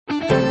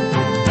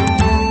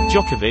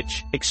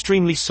Djokovic,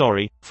 extremely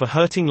sorry, for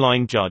hurting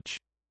line judge.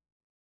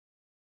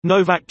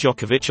 Novak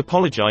Djokovic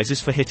apologizes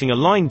for hitting a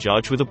line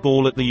judge with a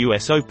ball at the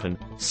US Open,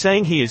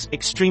 saying he is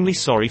extremely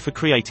sorry for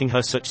creating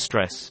her such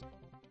stress.